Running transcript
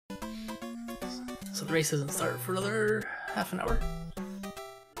So the race doesn't start for another half an hour.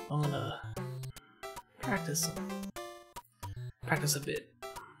 I'm gonna practice a bit.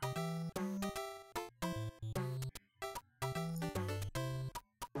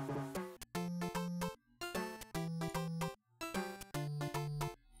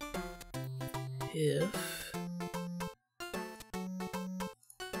 If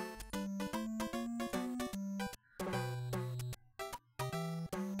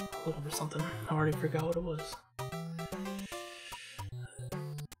looking for something, I already forgot what it was.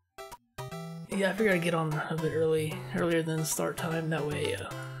 Yeah, I figured I'd get on a bit earlier than start time. That way,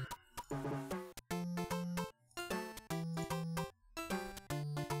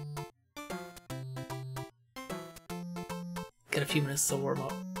 get a few minutes to warm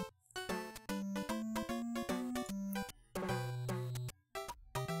up.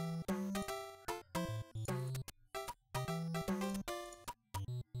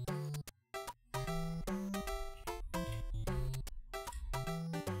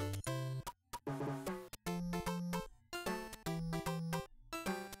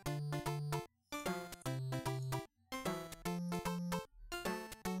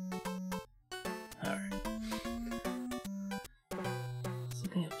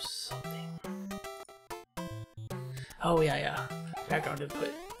 Oh yeah. Background input.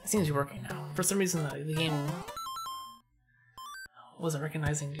 It seems to be working now. For some reason, the game wasn't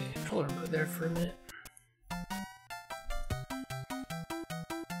recognizing the controller input there for a minute.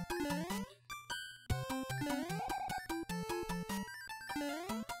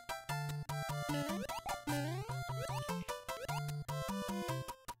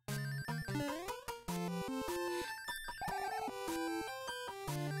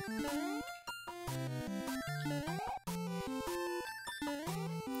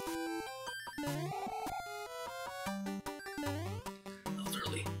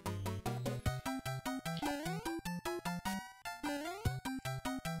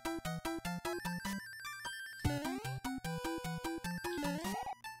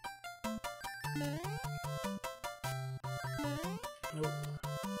 Nope.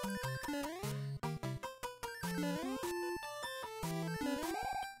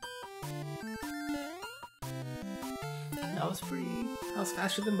 That was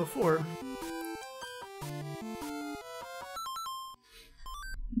faster than before.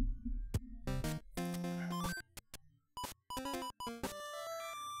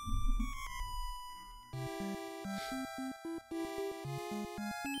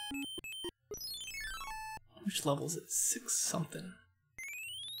 Which level's it? 6 something.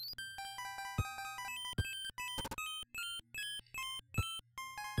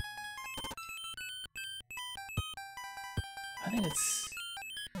 I think it's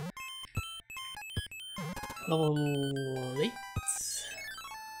level 8?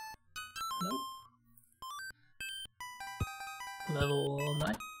 Nope. Level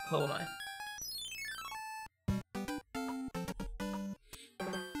 9? Level 9.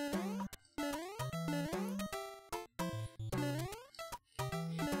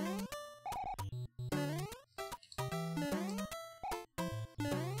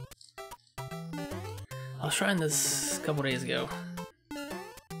 I was trying this a couple days ago,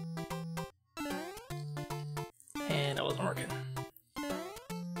 and it wasn't working.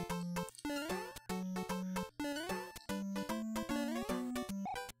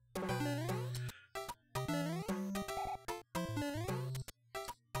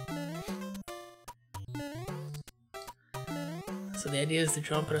 So the idea is to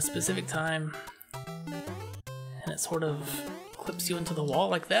jump at a specific time, and it sort of clips you into the wall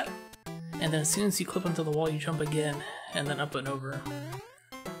like that. And then as soon as you clip onto the wall, you jump again, and then up and over.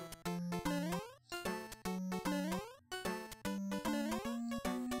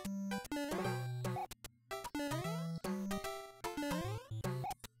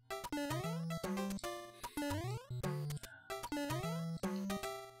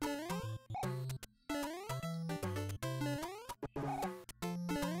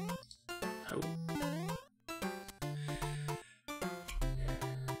 Oh.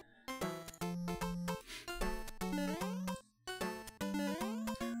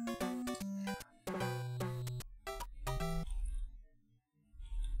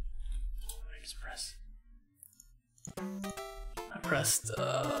 I pressed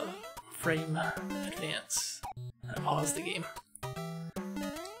frame advance and I paused the game.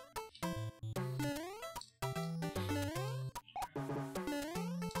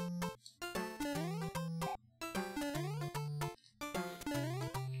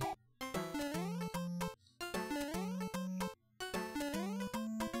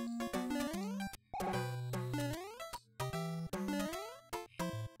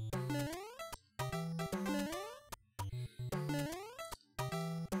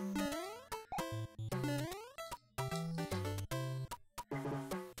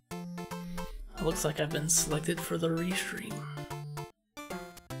 It looks like I've been selected for the restream.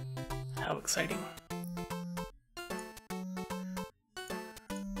 How exciting.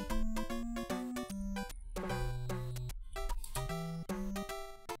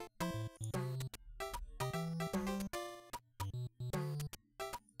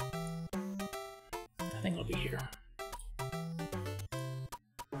 I think I'll be here.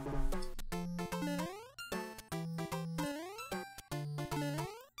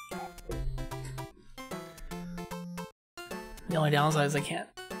 The only downside is I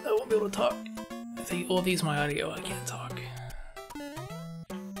won't be able to talk. If you all use my audio, I can't talk.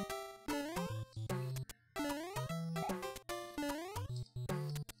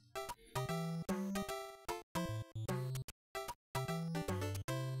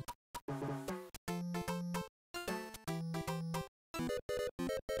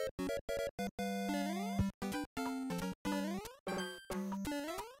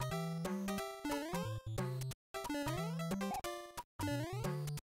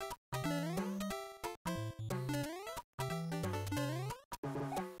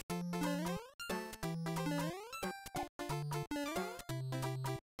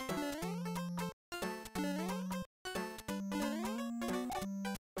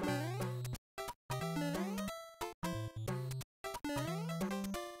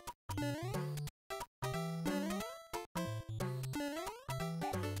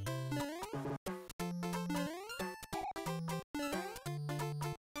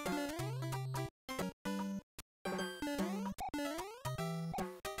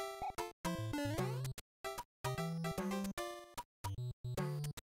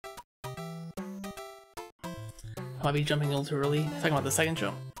 I might be jumping a little too early. Talking about the second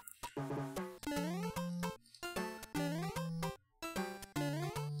jump.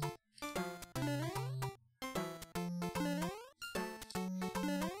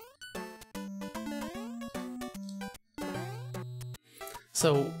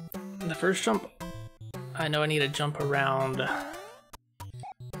 So, in the first jump, I know I need to jump around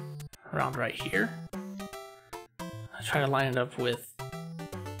right here. I try to line it up with,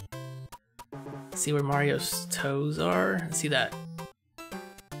 see where Mario's toes are, and see that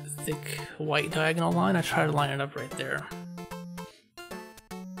thick white diagonal line. I try to line it up right there.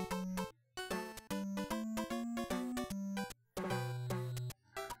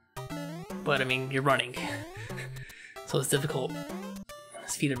 But I mean, you're running, so it's difficult.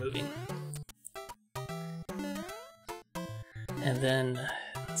 His feet are moving. And then,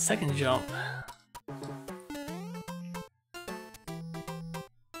 second jump.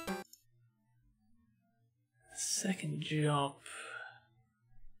 Second jump.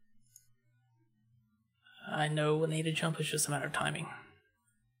 I know when I need to jump, it's just a matter of timing.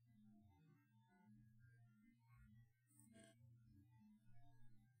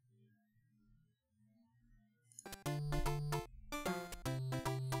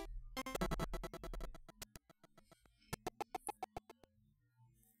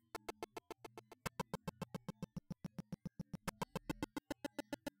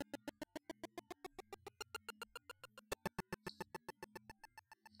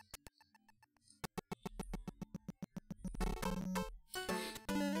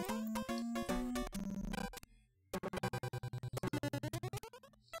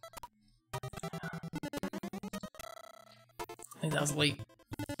 I think that was late.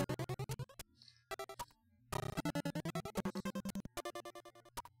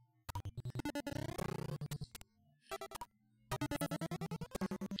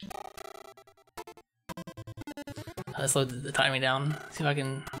 I slowed the timing down. See if I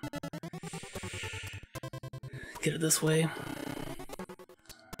can get it this way.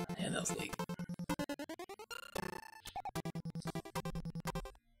 Yeah, that was late.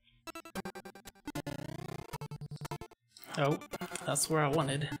 Oh, that's where I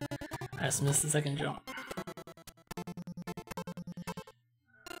wanted. I just missed the second jump.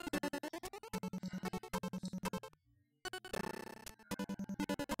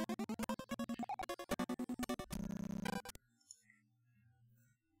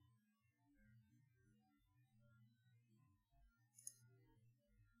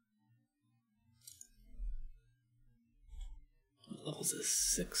 What level is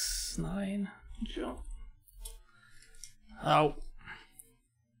this? 6-9 jump. Oh.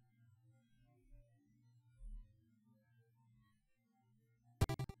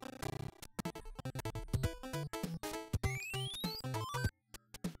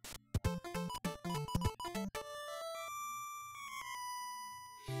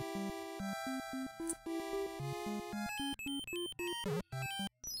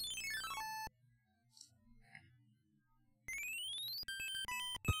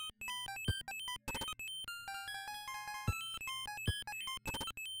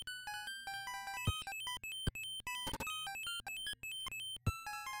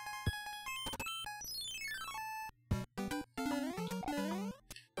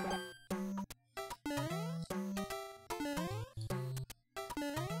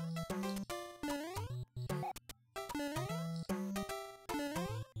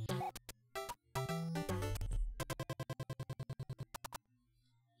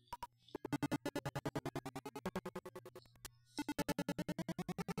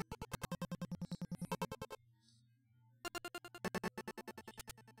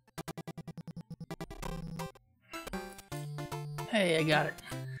 Hey, I got it.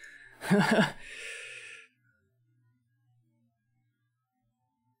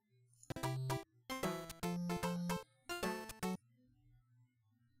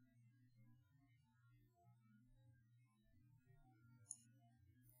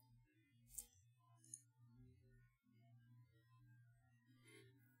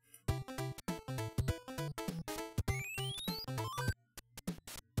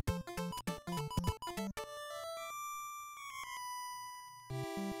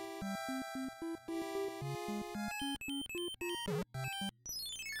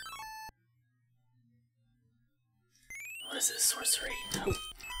 What is this sorcery? Oh.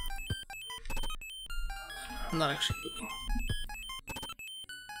 I'm not actually moving.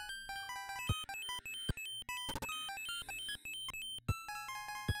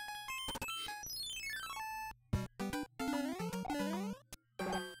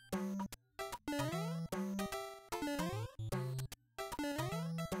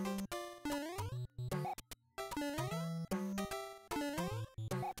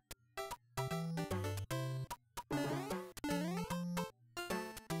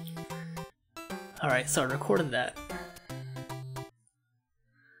 Alright, so I recorded that.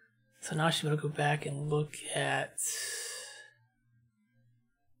 So now I should be able to go back and look at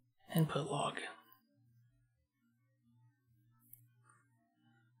input log.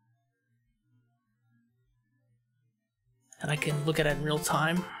 And I can look at it in real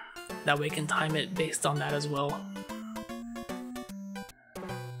time. That way I can time it based on that as well. And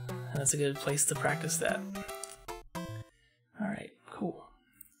that's a good place to practice that. Alright, cool.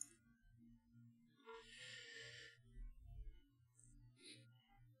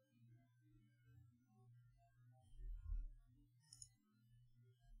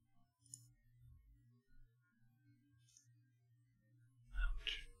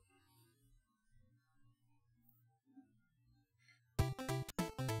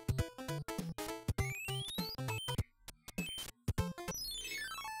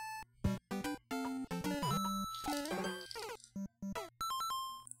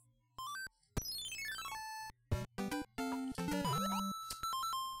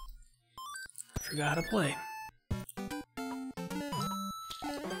 Forgot how to play.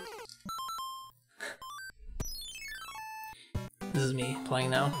 This is me playing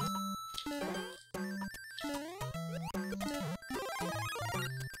now.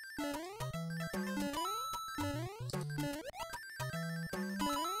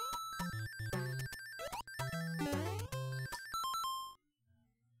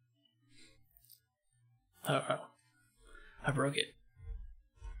 Uh-oh. I broke it.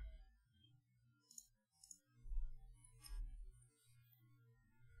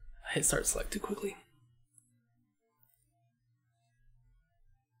 I hit start select too quickly.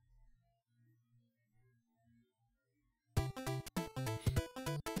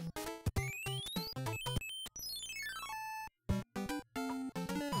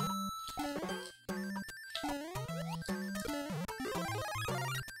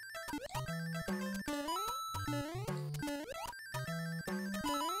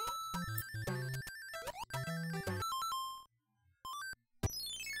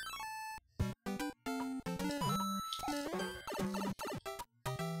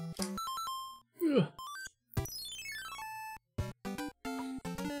 Ugh.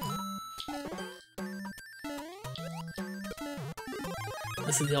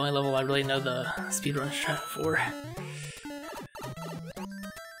 This is the only level I really know the speedrun strat for.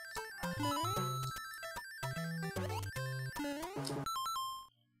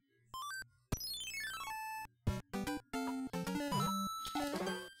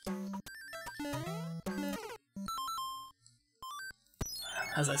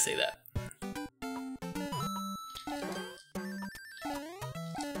 As I say that.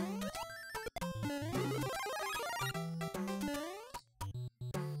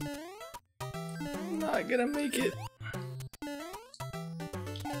 Not gonna make it.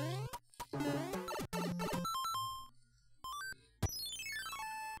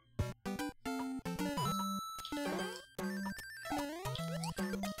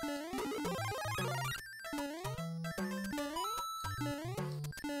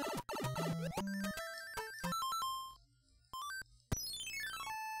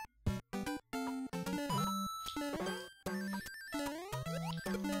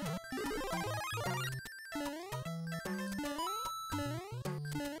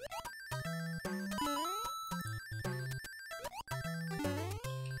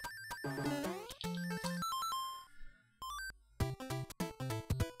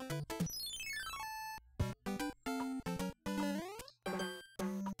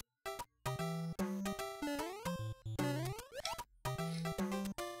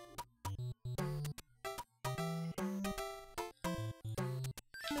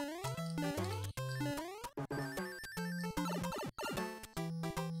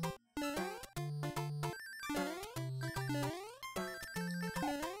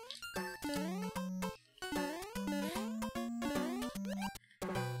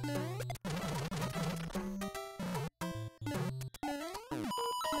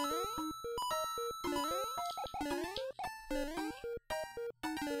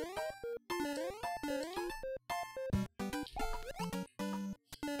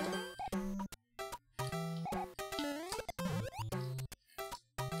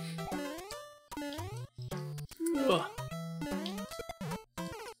 Ugh.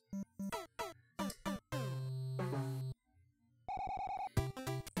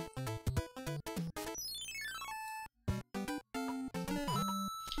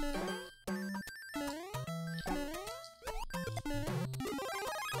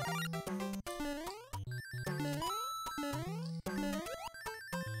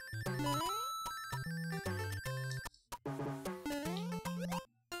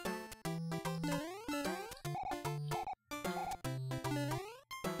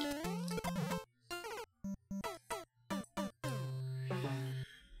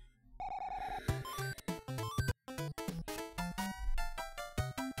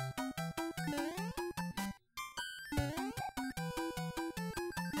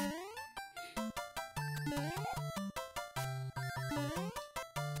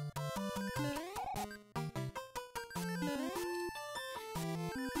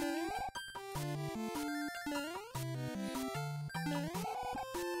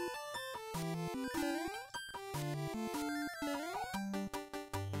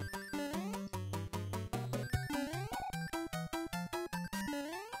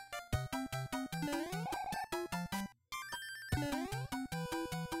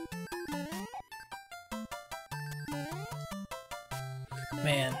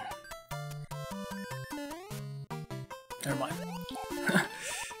 Man. Never mind.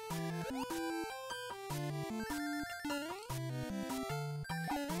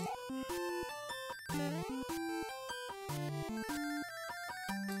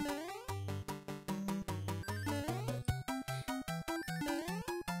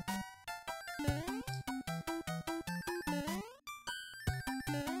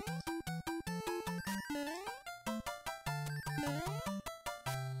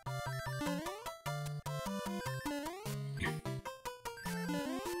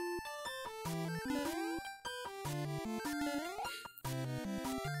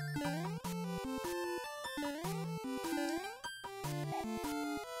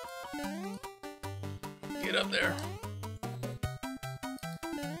 Get up there.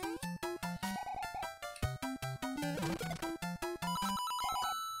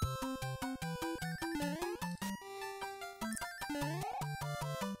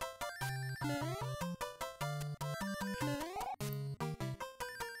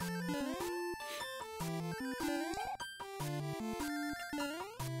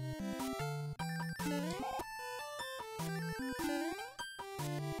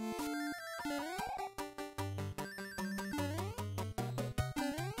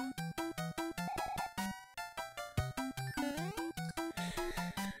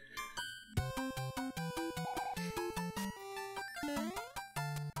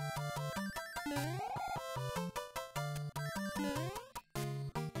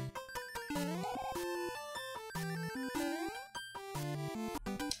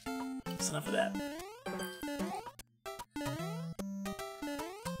 That's enough of that.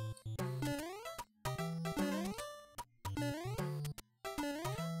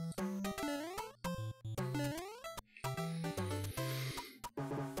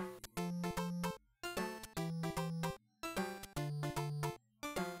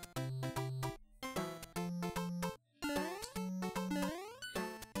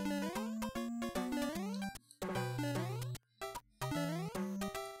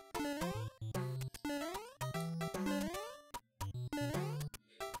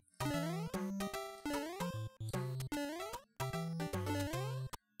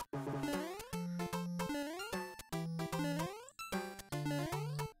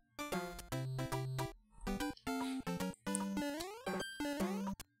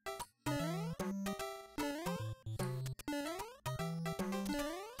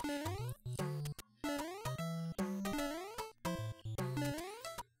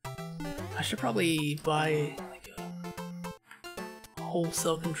 I should probably buy like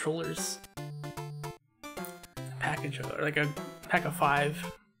wholesale controllers. A package of, like a pack of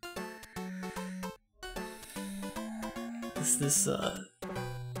 5. This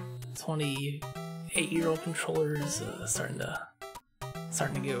 28-year-old controller is starting to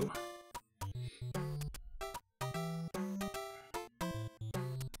go.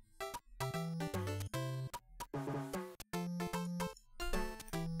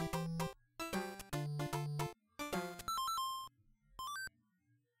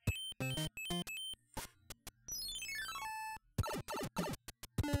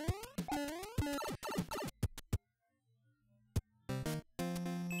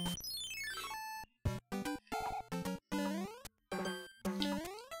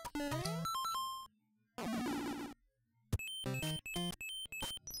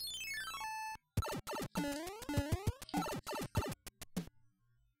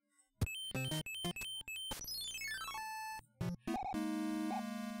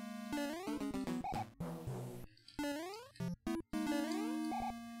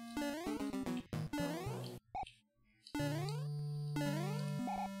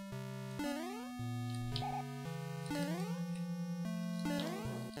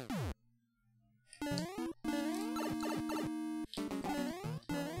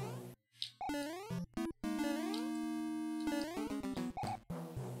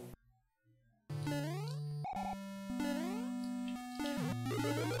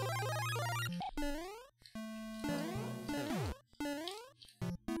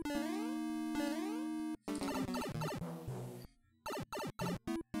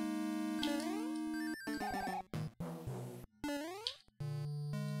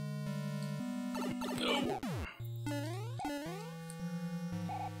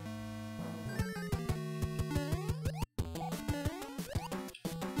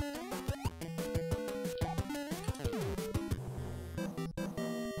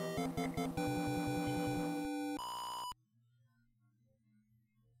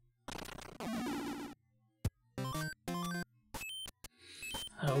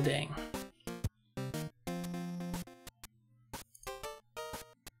 Oh dang.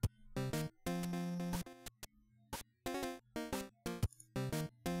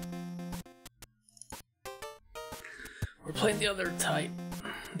 We're playing the other type.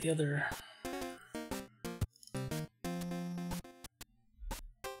 The other...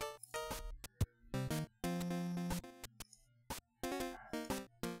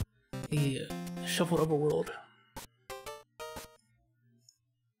 the shuffled overworld.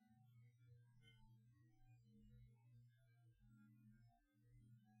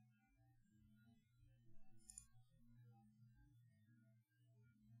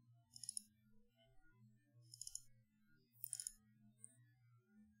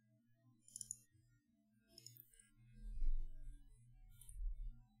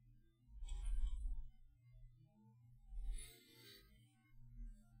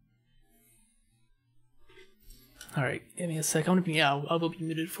 All right, give me a sec. I'm gonna be I will be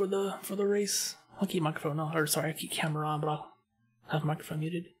muted for the race. I'll keep microphone on, or sorry, I keep camera on, but I'll have microphone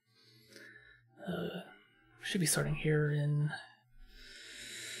muted. Should be starting here in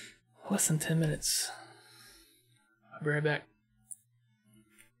less than 10 minutes. I'll be right back.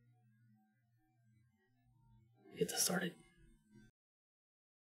 Get this started.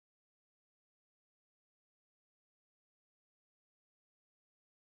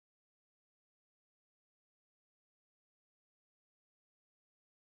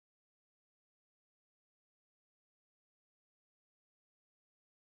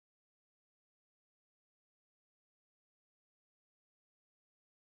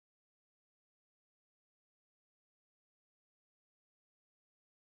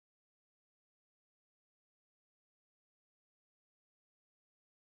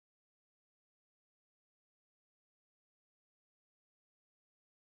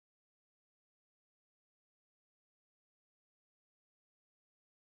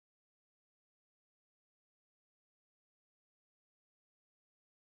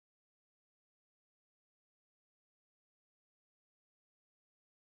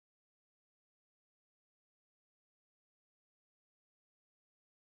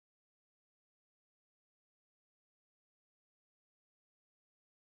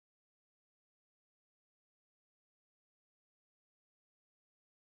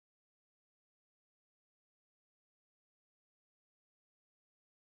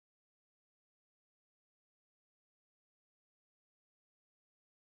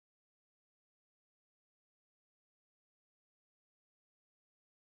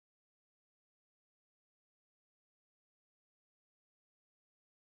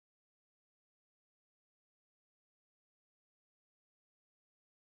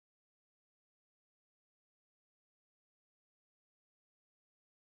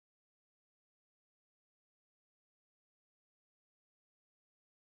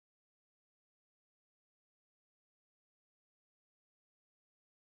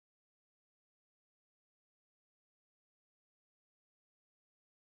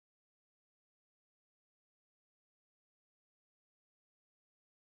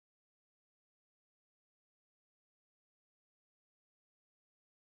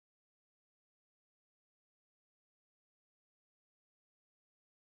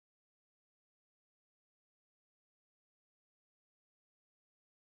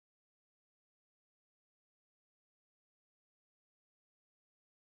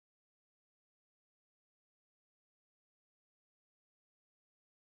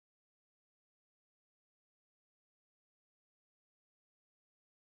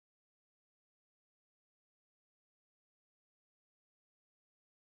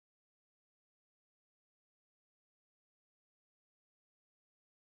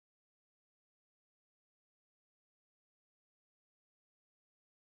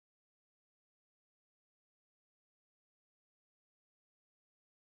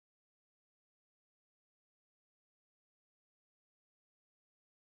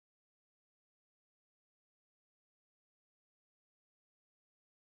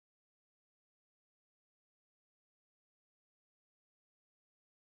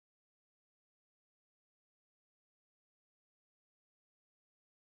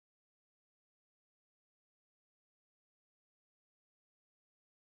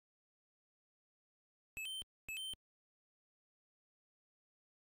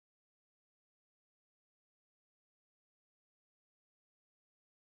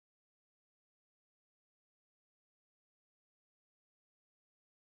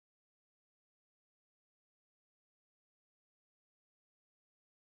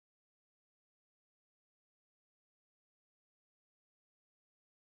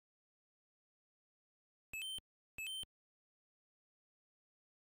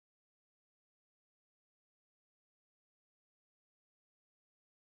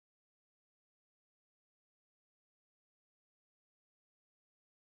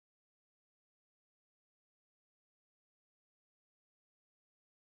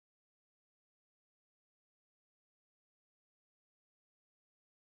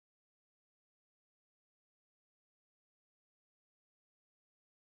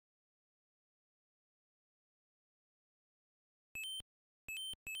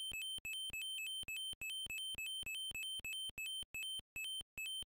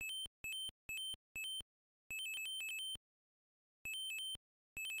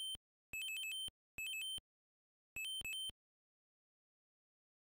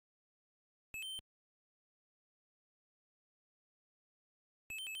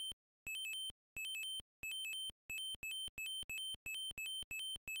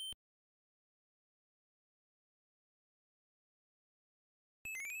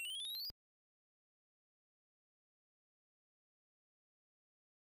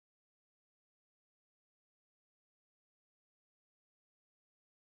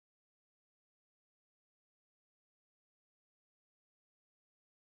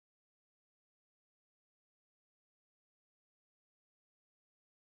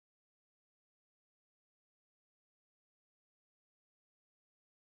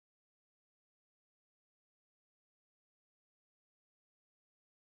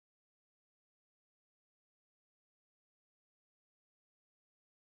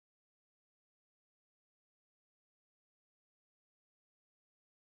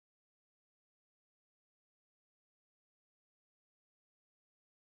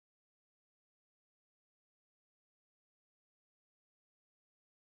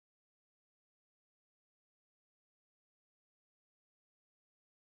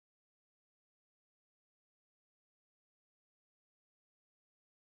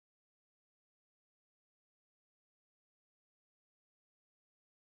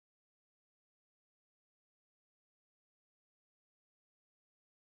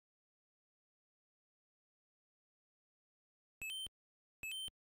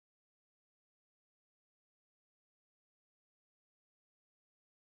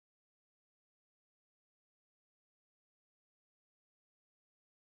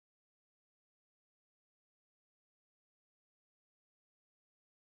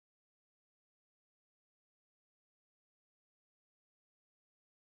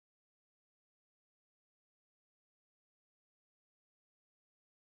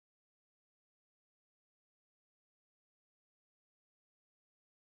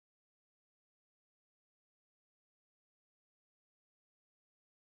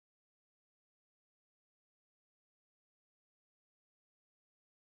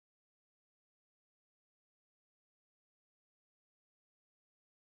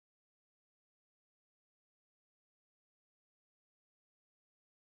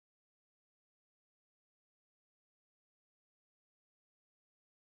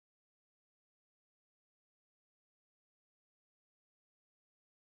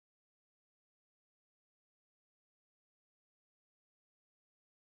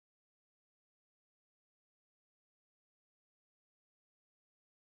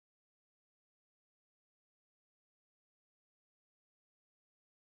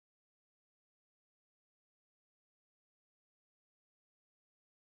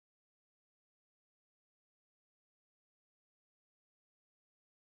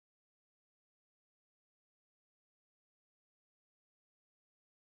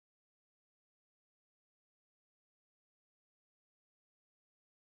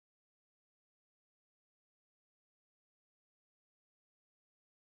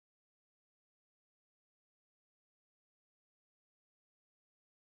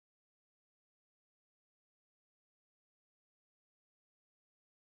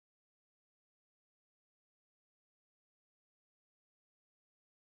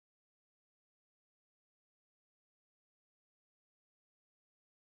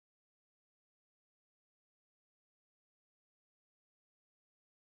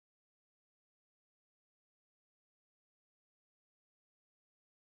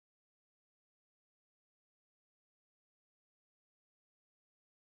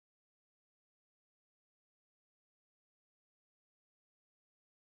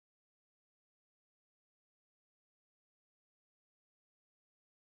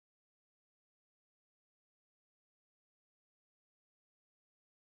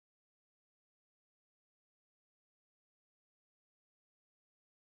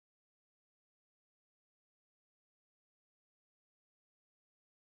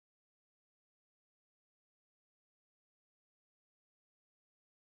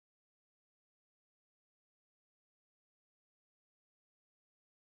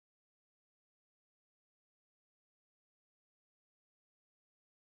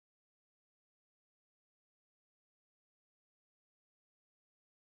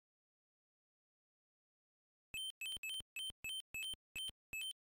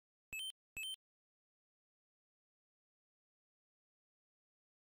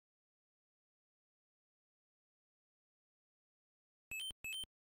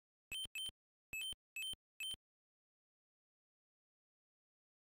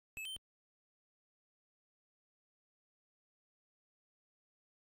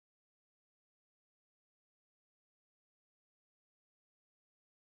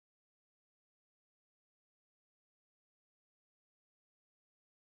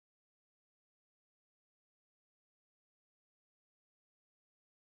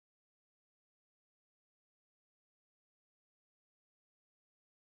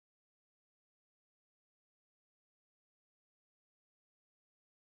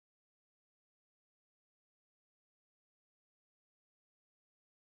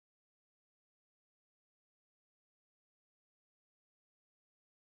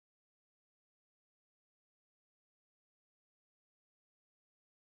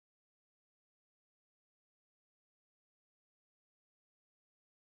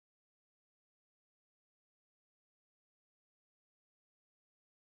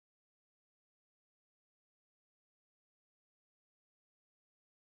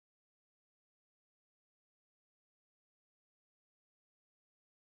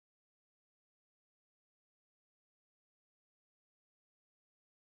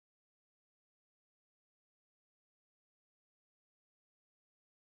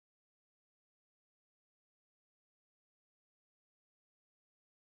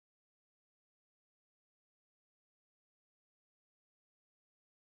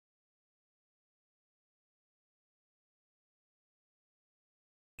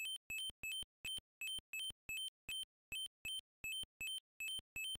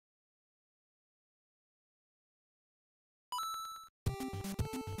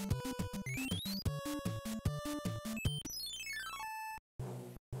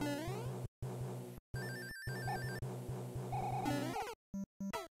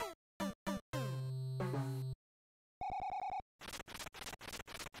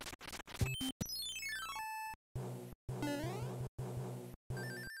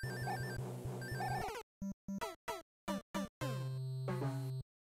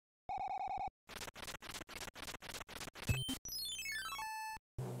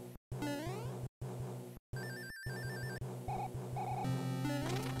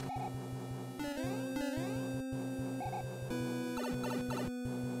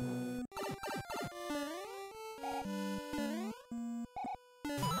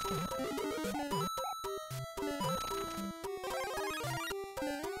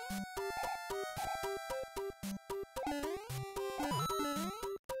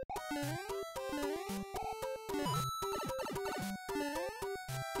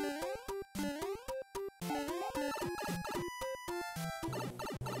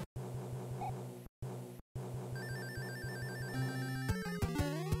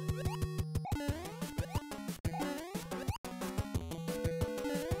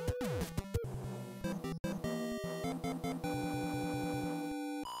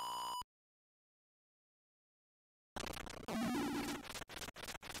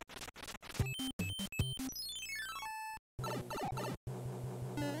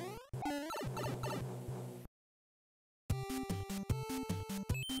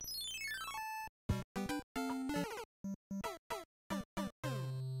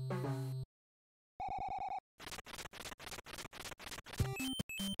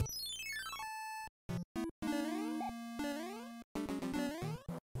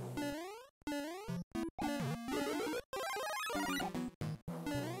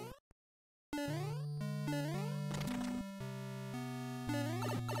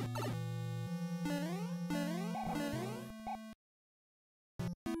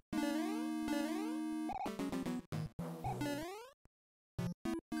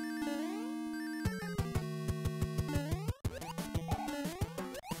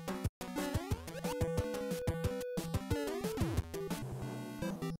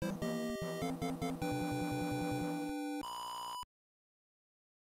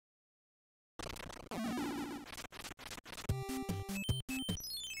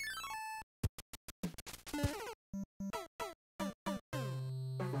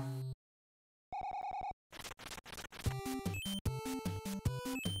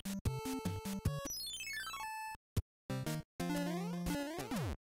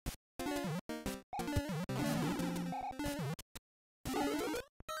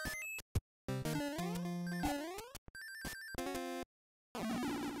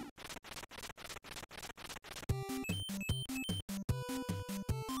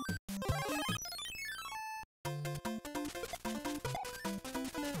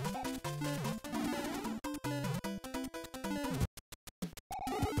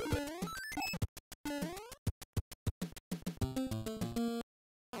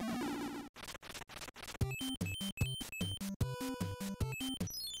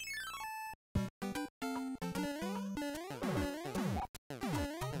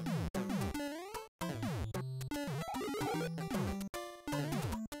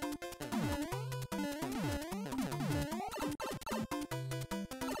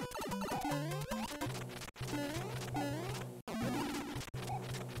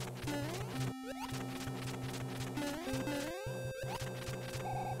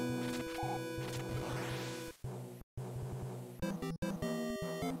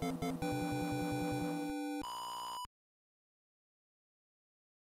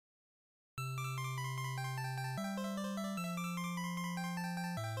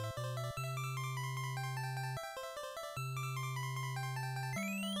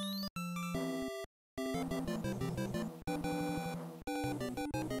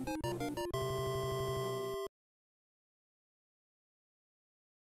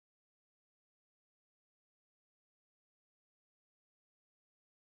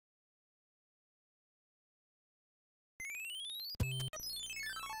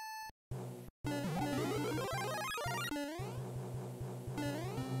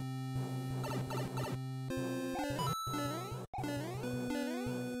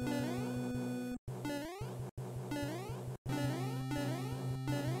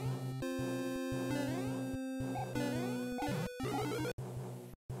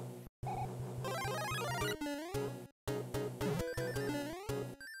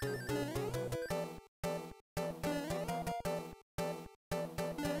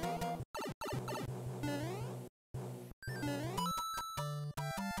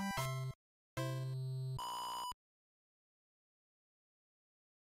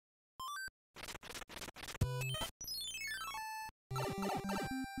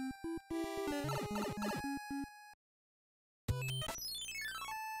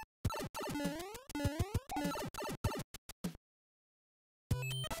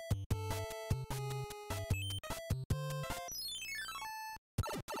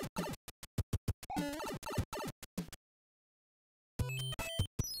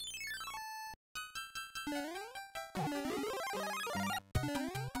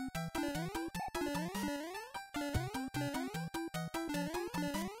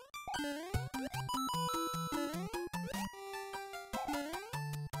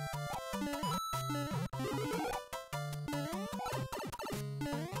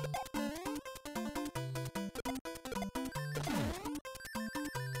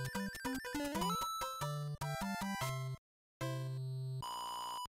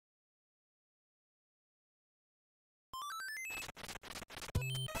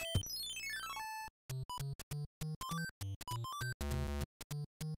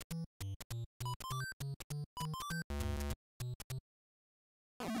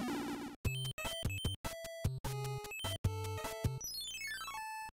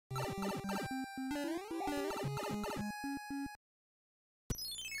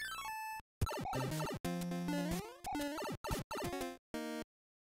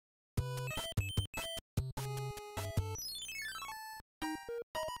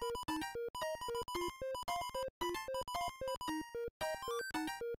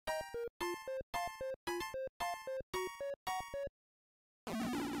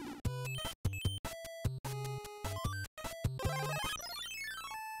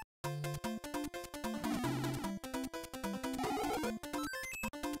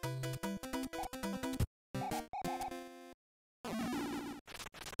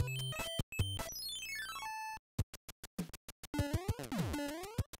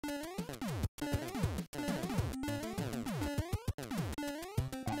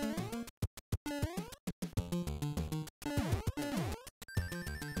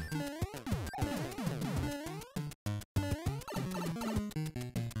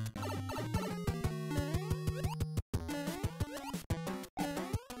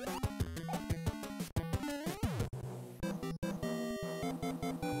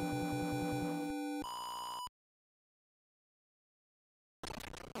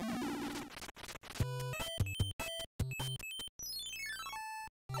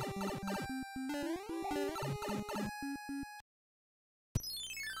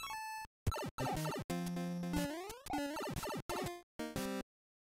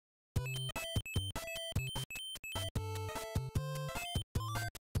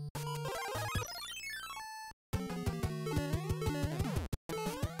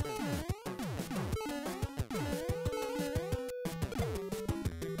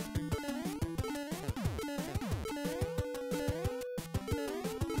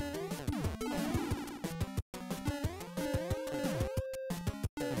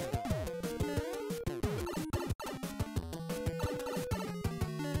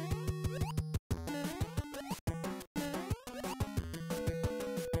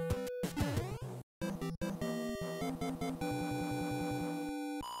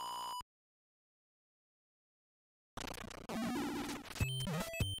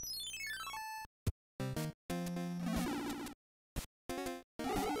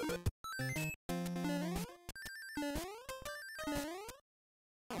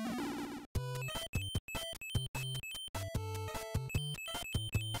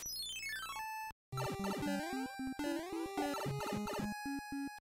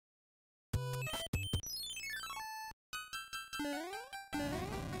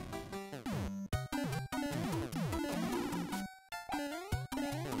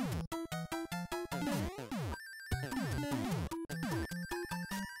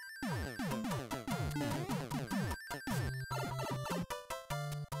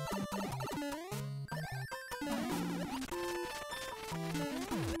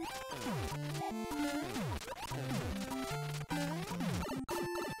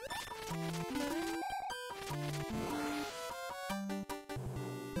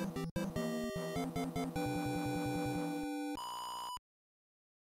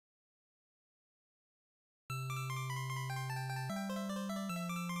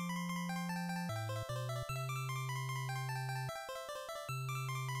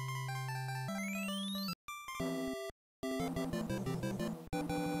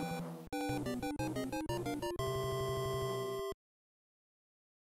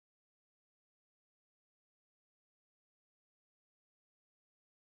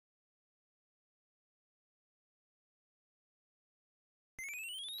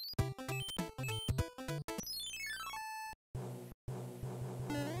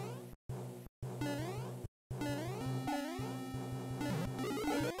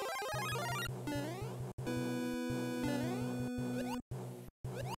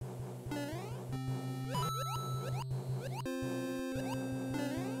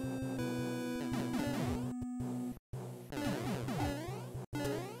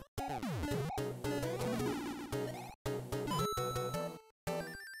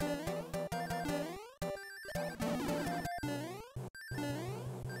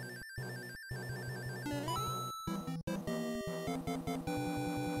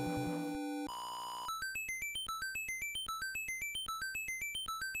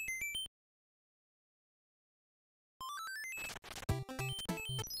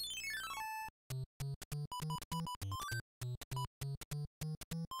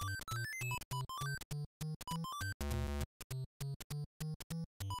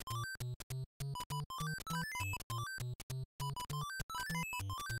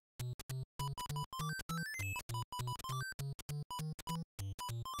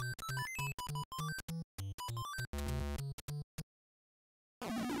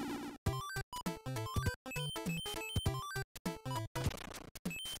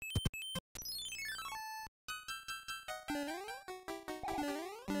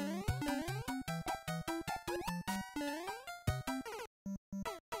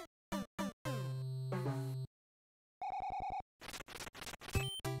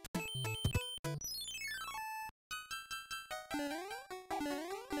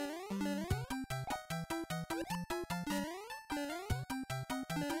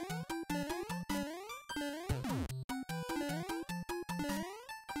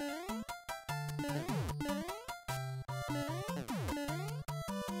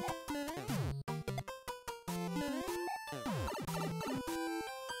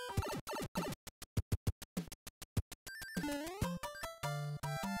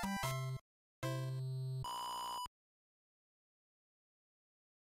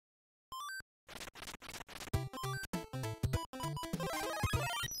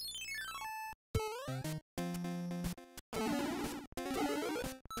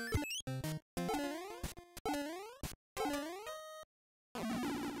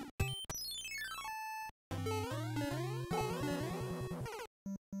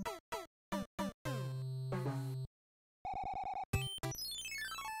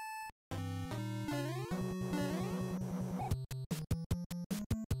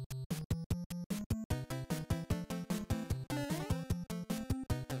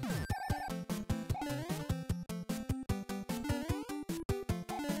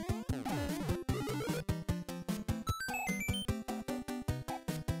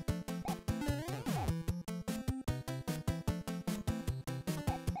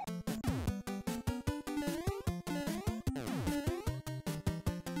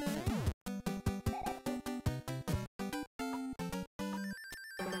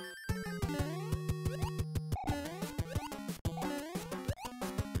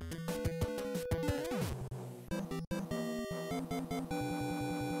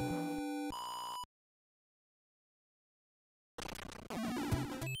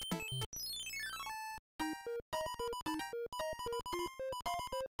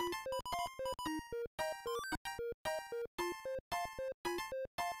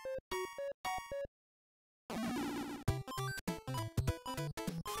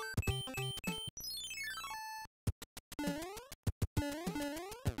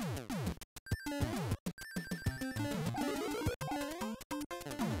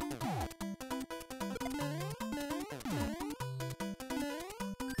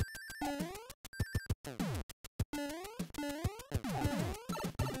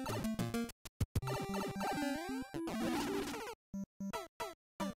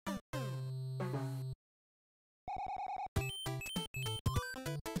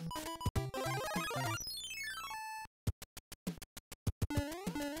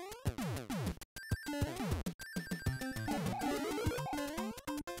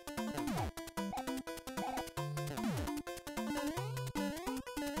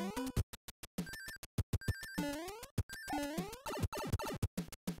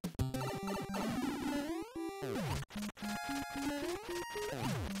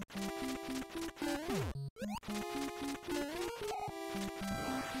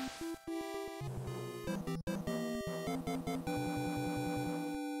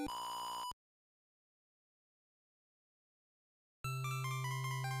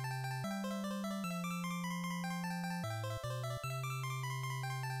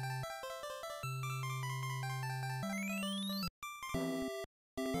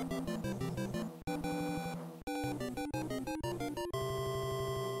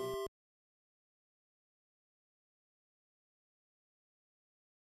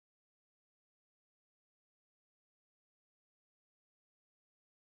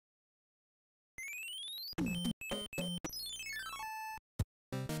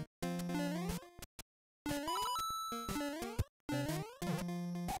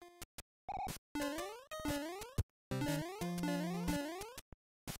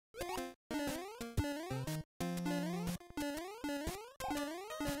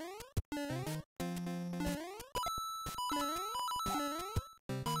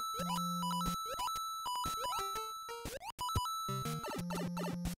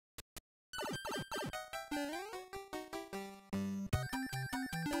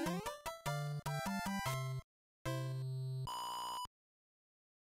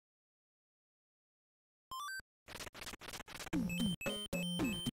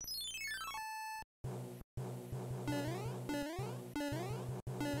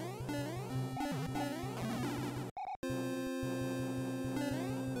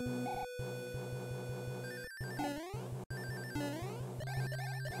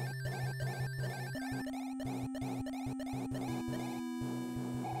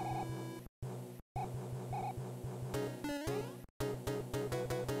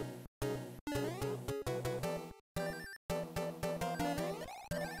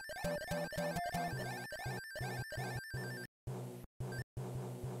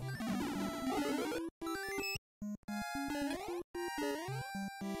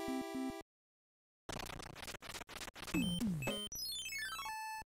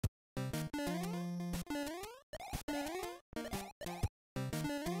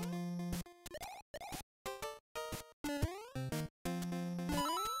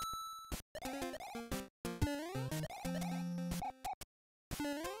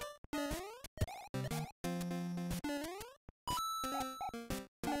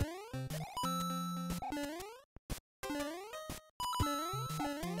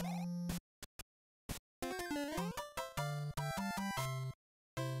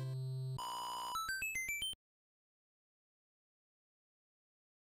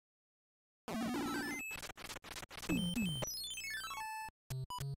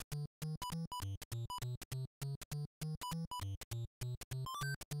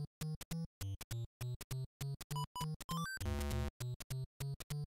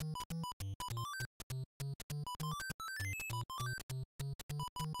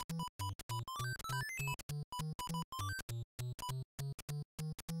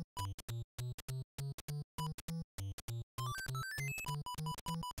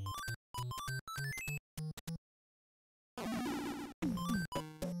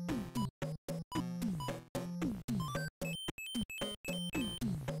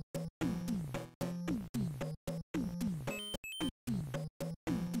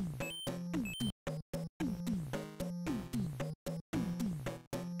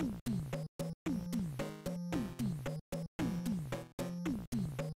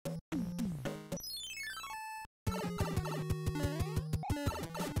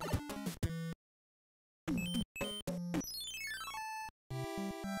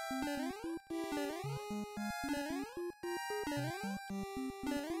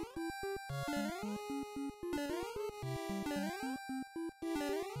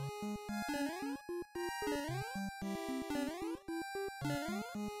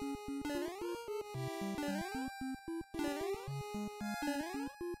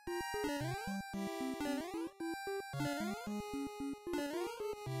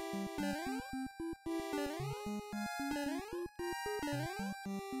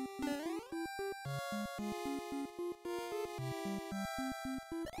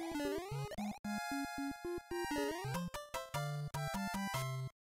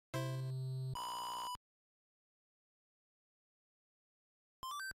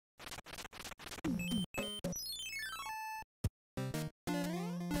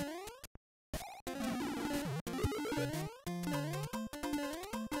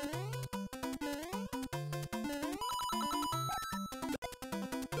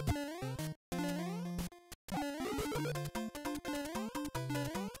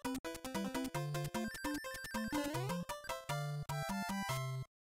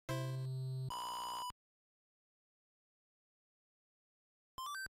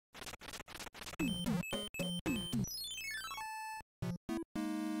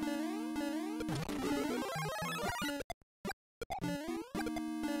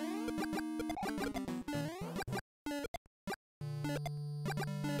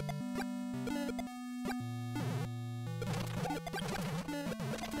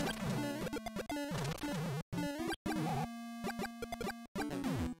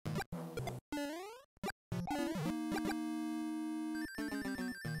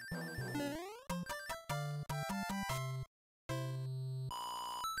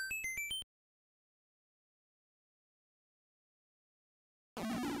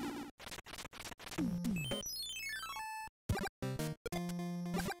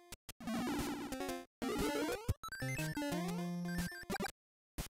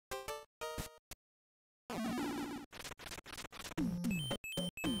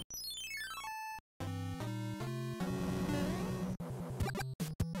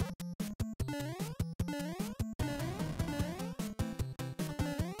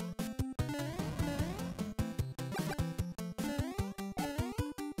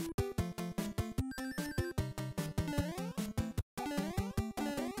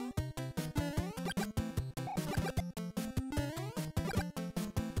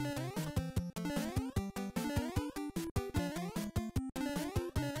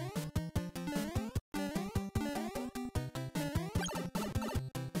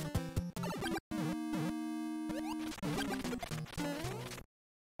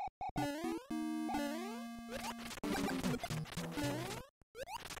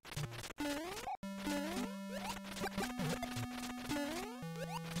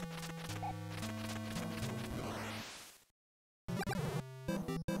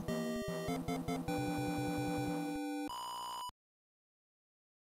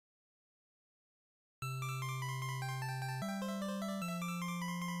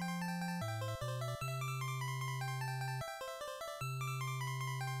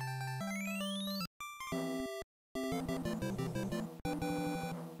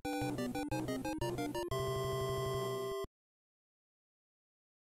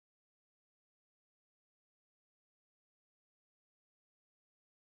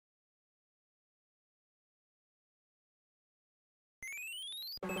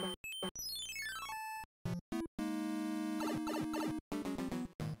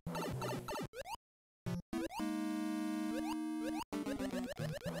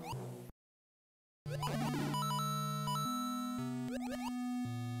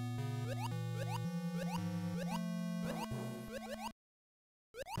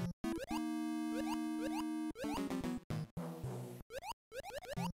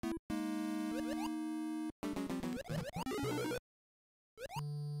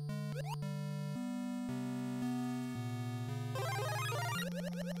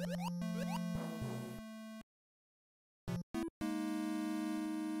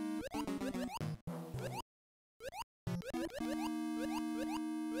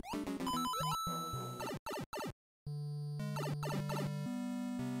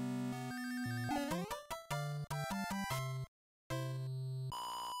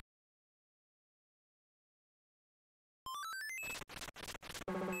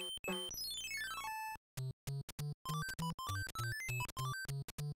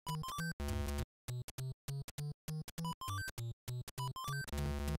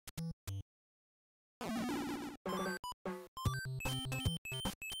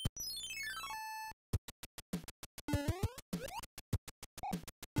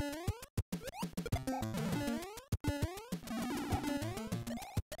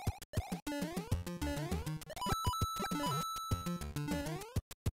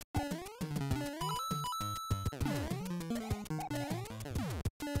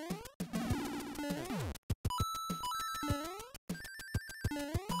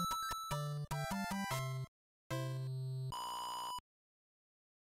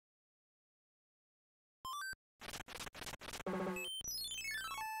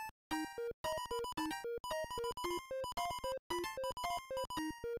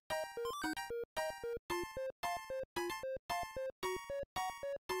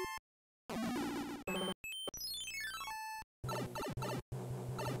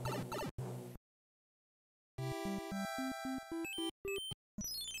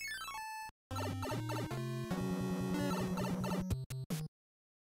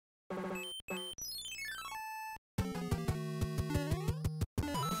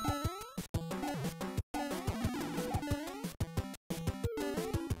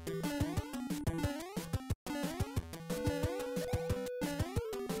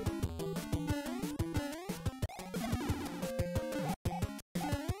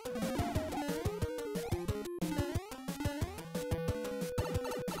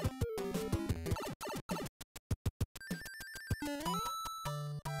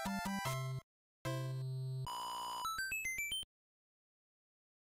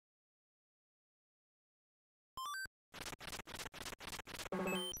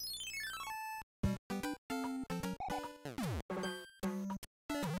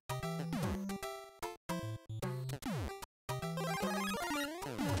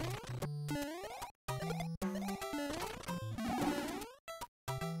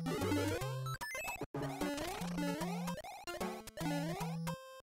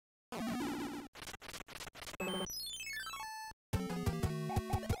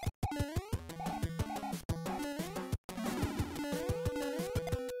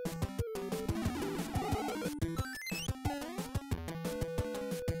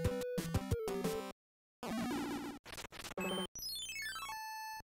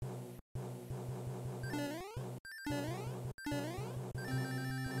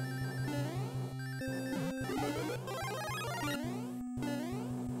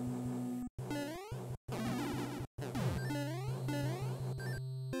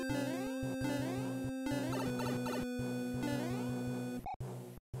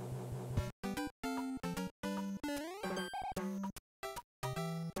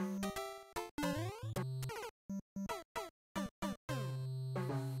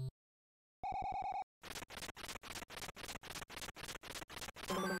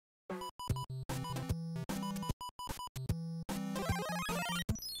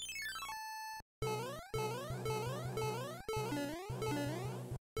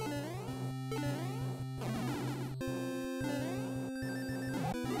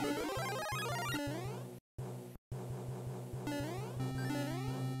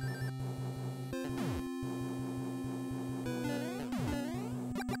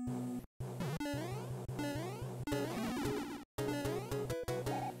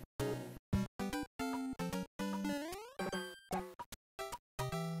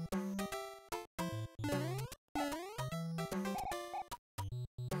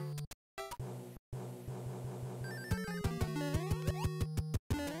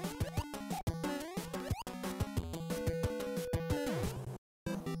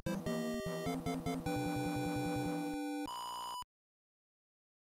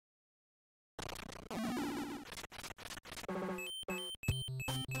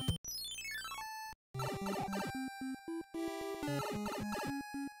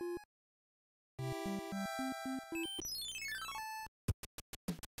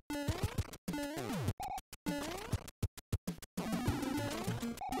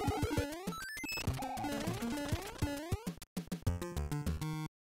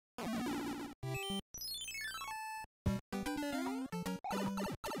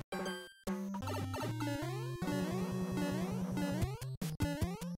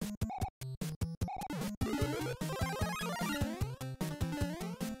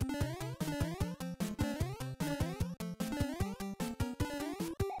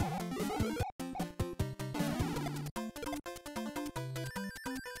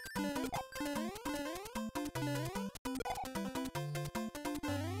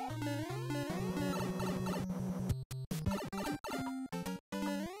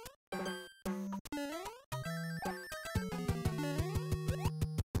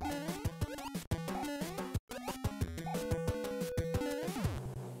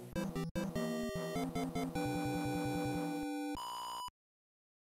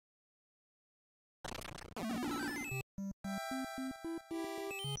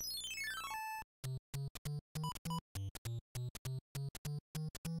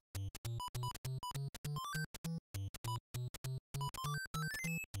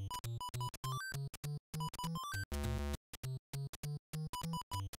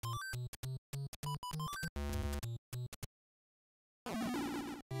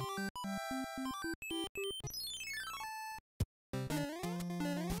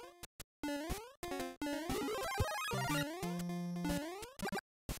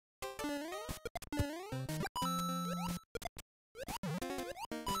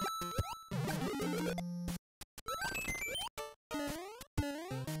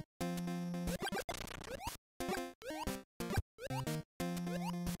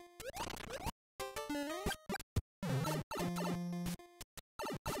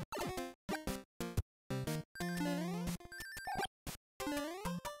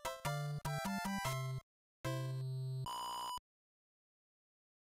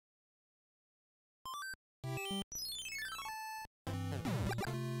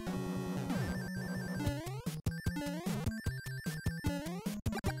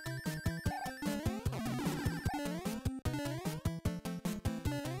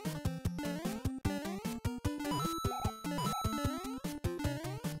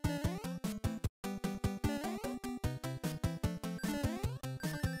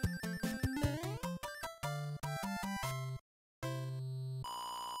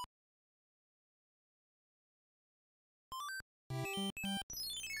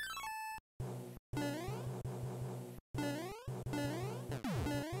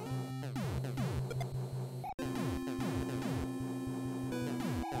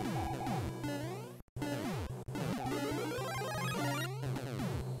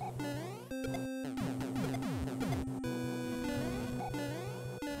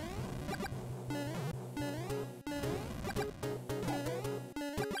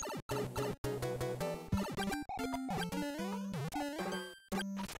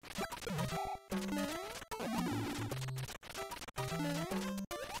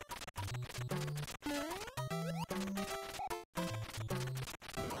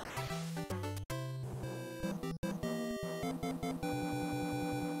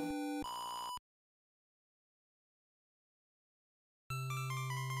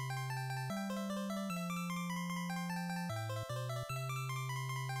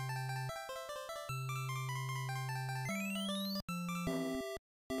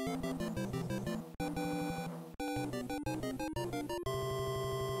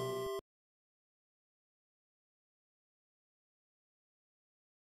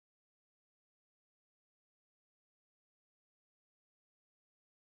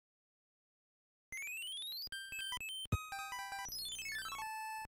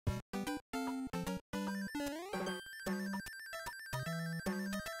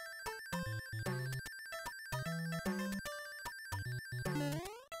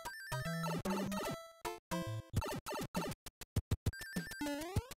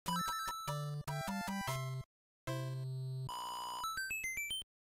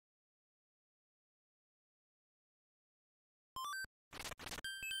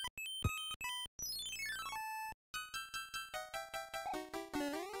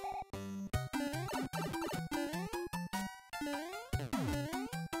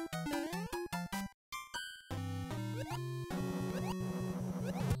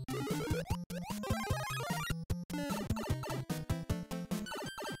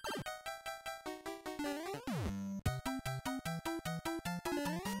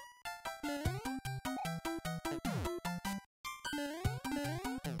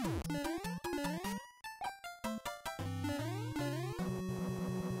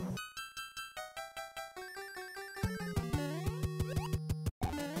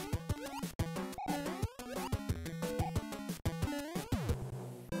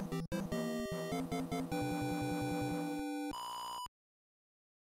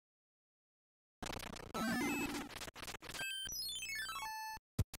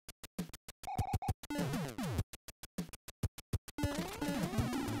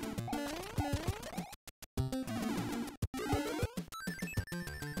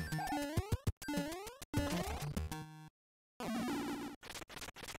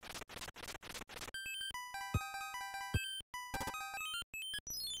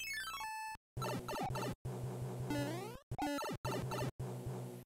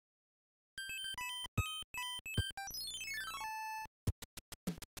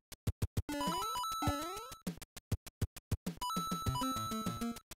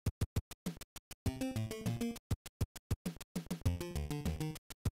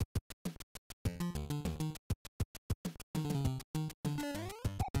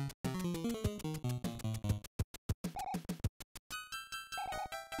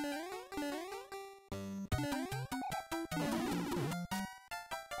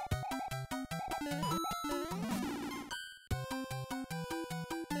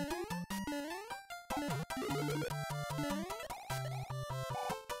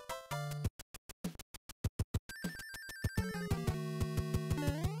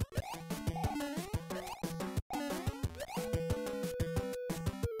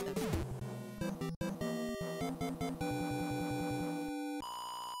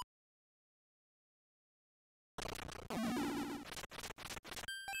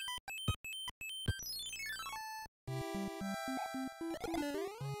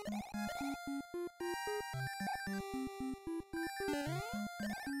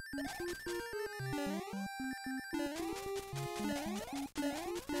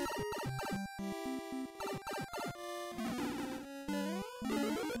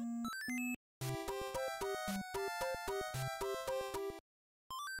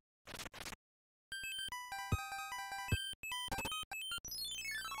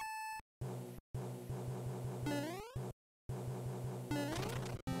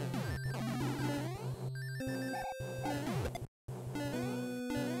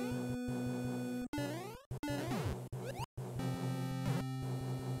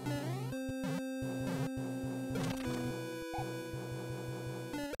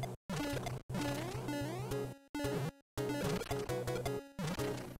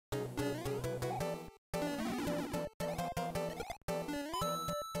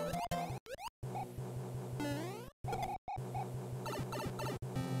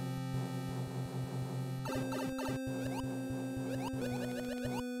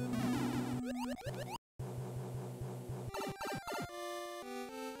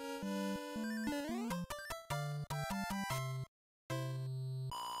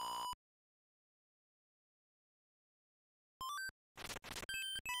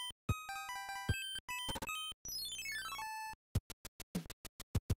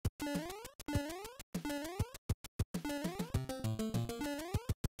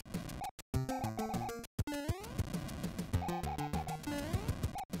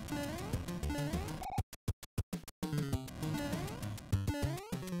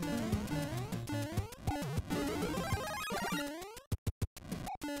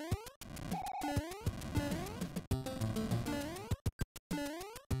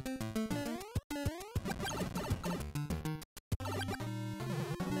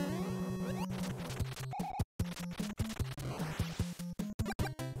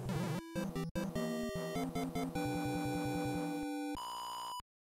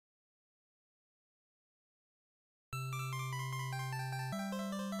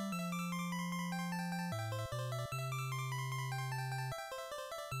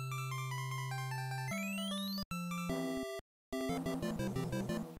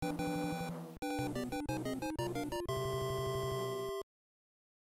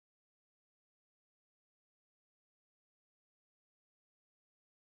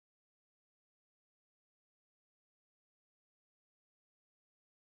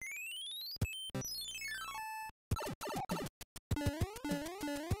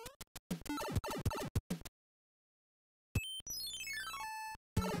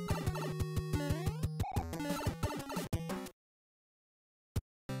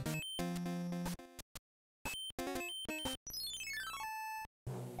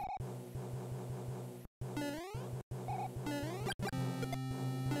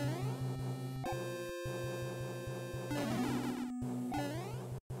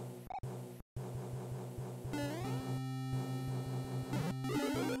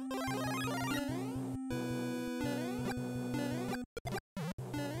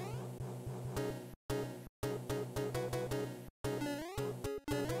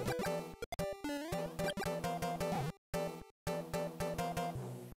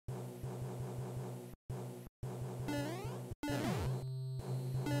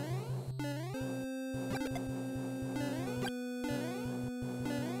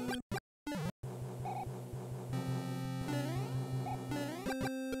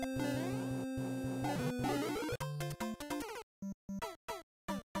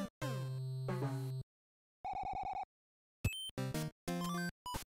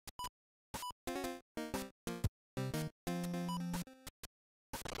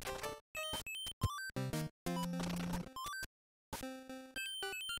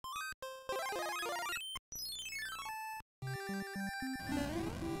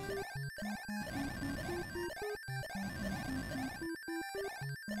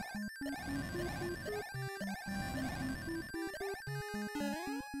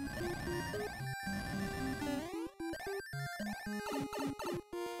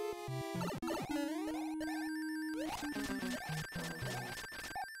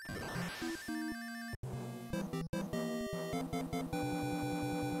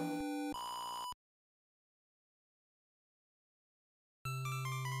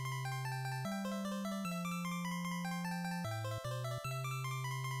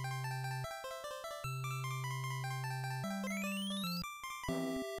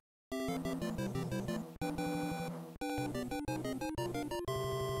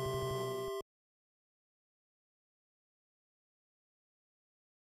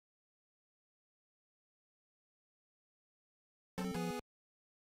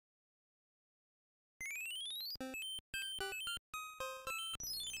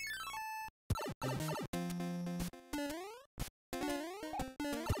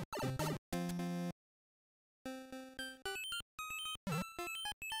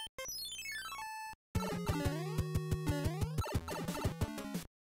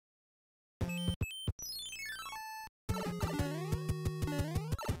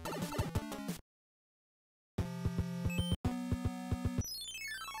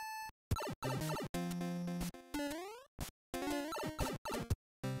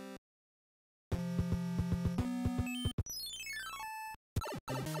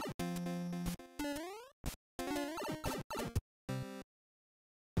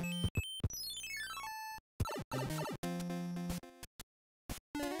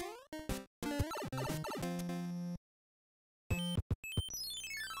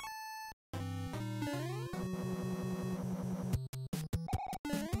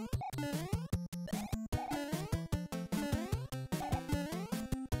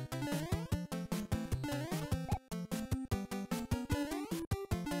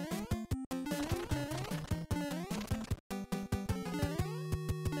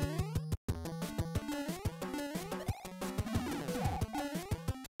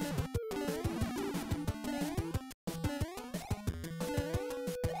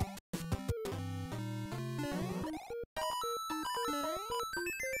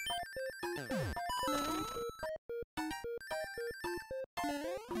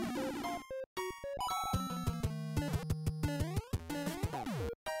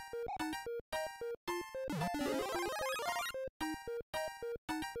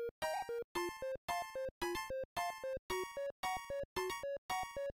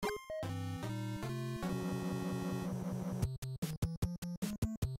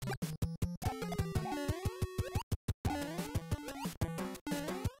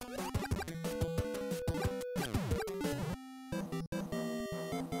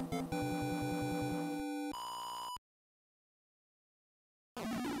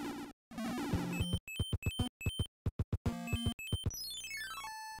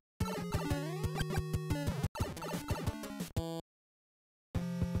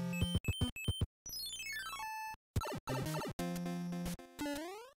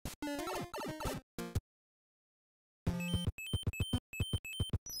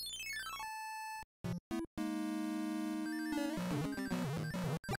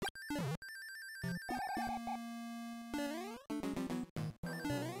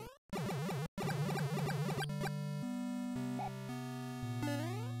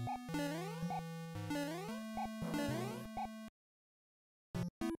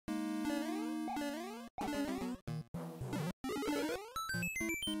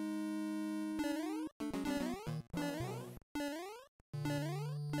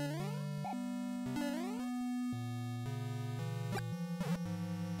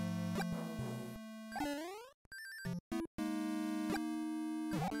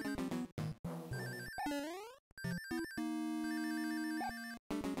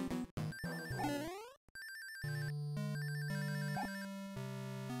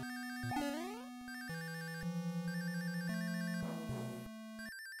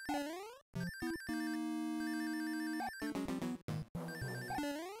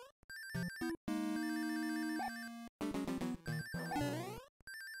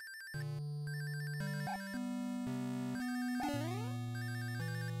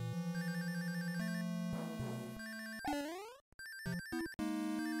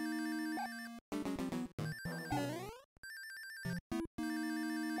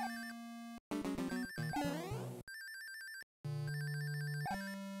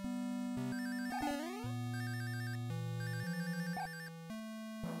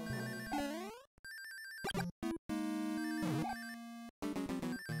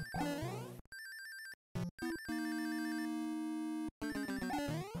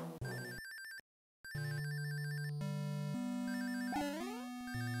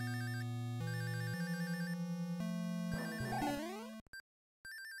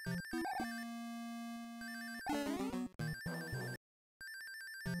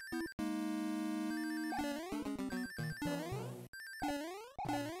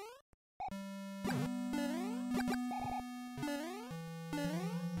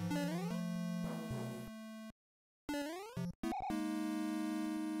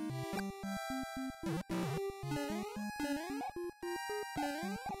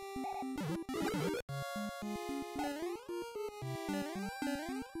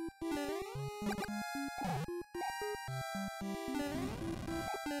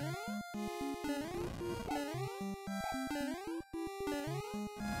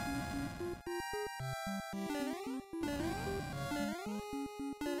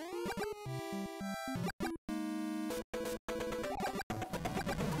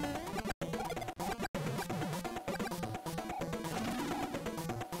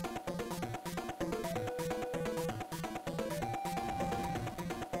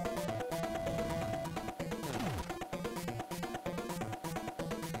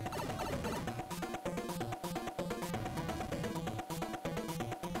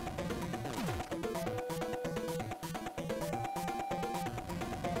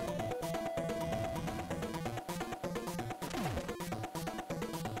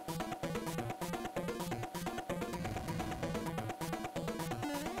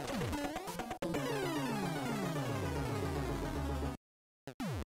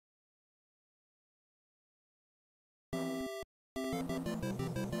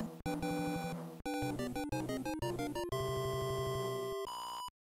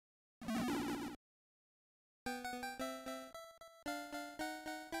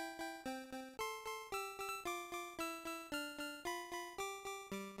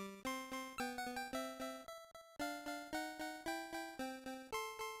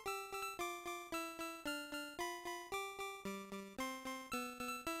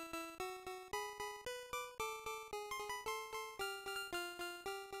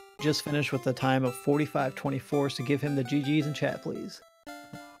 Just finished with a time of 45:24, so give him the GGs in chat, please.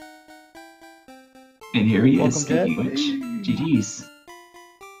 And here he Welcome, is, Jed. GG's.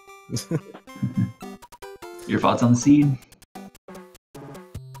 Your thoughts on the seed?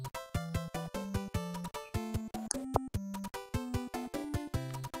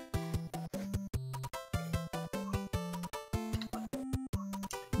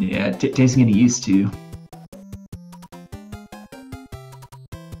 Yeah, tasting getting used to.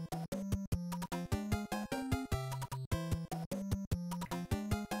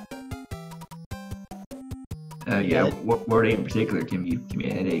 Yeah, Word 8 in particular can be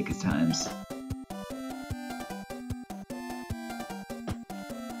a headache at times.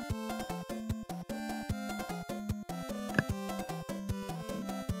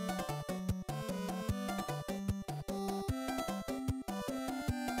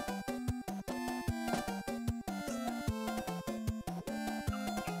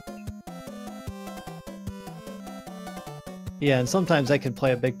 Yeah, and sometimes that can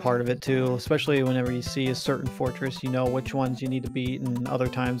play a big part of it too, especially whenever you see a certain fortress, you know which ones you need to beat, and other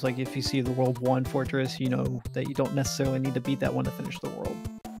times, like if you see the World 1 fortress, you know that you don't necessarily need to beat that one to finish the world.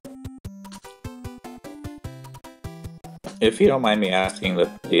 If you don't mind me asking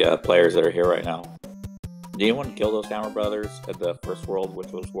the players that are here right now, do you want to kill those Hammer Brothers at the first world,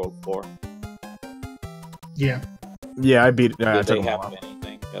 which was World 4? Yeah. Yeah, I beat it. Did they have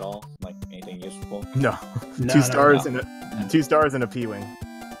anything at all? Like anything useful? No. No, 2 stars no. and 2 stars and a P-wing.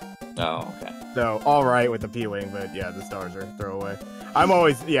 Oh, okay. So all right with the P-wing, but yeah, the stars are throwaway. I'm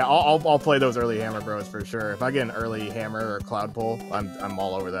always I'll play those early Hammer Bros for sure. If I get an early Hammer or Cloud Pull, I'm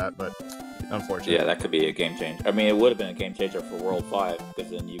all over that. But unfortunately, Yeah, that could be a game changer. I mean, it would have been a game changer for World 5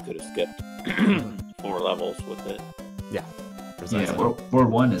 because then you could have skipped 4 levels with it. Yeah. Precisely. Yeah, World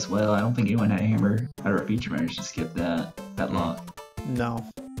 1 as well. I don't think anyone had a Hammer out of our feature managed to skip that lock. No.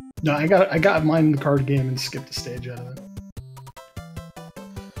 No, I got mine in the card game and skipped a stage out of it.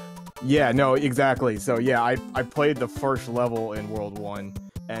 Yeah, no, exactly. So yeah, I played the first level in World 1,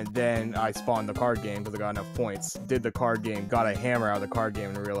 and then I spawned the card game because I got enough points. Did the card game, got a hammer out of the card game,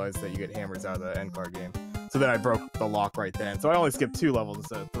 and realized that you get hammers out of the end card game. So then I broke the lock right then. So I only skipped 2 levels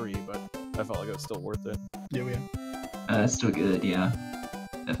instead of 3, but I felt like it was still worth it. Yeah, we That's still good, yeah.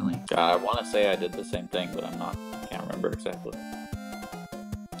 Definitely. I want to say I did the same thing, but I can't remember exactly.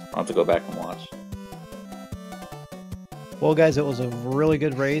 I'll have to go back and watch. Well, guys, it was a really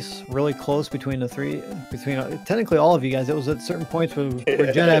good race, really close between the three, technically all of you guys. It was at certain points where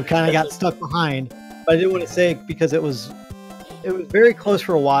Jenna kind of got stuck behind, but I didn't want to say it because it was very close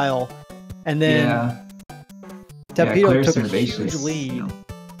for a while, and then Tapito took a huge lead. You know.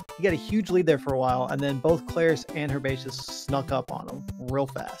 He got a huge lead there for a while, and then both Claris and her base just snuck up on him real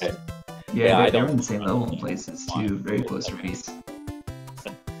fast. Yeah, they were in the same level in places too. Very close race.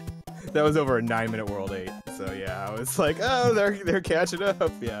 That was over a 9-minute World 8. So yeah, I was like, oh, they're catching up.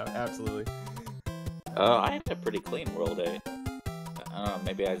 Yeah, absolutely. I had a pretty clean World 8. I don't know,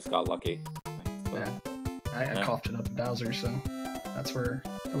 maybe I just got lucky. Yeah. I coughed it up at Bowser, so that's where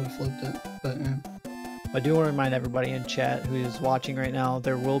I would have flipped it. But yeah. I do want to remind everybody in chat who is watching right now,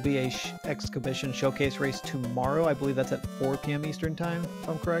 there will be a Exhibition Showcase race tomorrow. I believe that's at 4 p.m. Eastern Time, if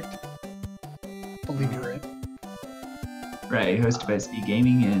I'm correct. Believe you're right. Right, hosted by Speed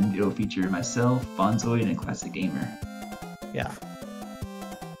Gaming, and it will feature myself, Bonzoid, and Classic Gamer. Yeah.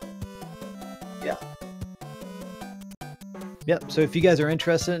 Yeah. Yep, so if you guys are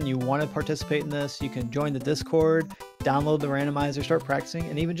interested and you want to participate in this, you can join the Discord, download the randomizer, start practicing,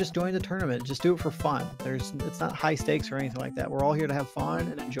 and even just join the tournament. Just do it for fun. It's not high stakes or anything like that. We're all here to have fun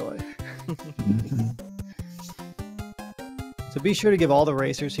and enjoy. So be sure to give all the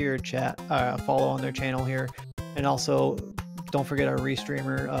racers here a follow on their channel here. And also, don't forget our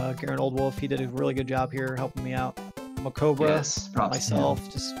restreamer, Garen Oldwolf. He did a really good job here helping me out. Macobra, Yes, props to him.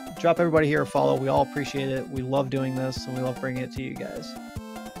 myself, just drop everybody here a follow. We all appreciate it. We love doing this, and we love bringing it to you guys.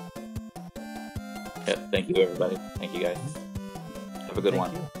 Yeah, thank you, everybody. Thank you, guys. Have a good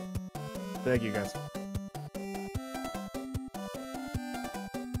Thank one. you. Thank you, guys.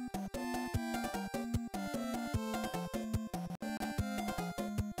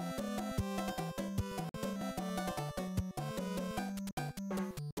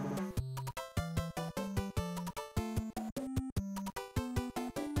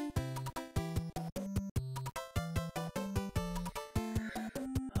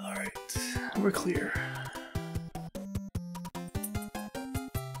 We're clear.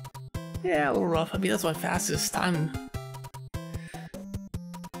 Yeah, a little rough. I mean, that's my fastest time.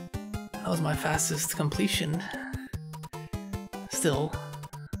 That was my fastest completion. Still.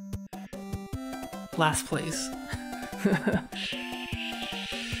 Last place.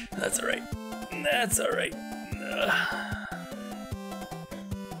 That's alright. That's alright.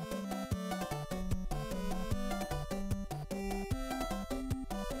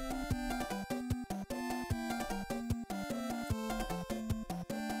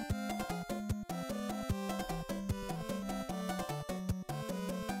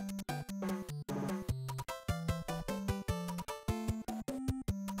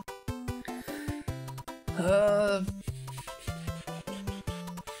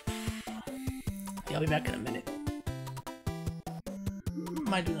 Yeah, I'll be back in a minute.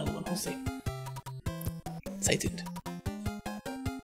 Might do another one, we'll see. Stay tuned.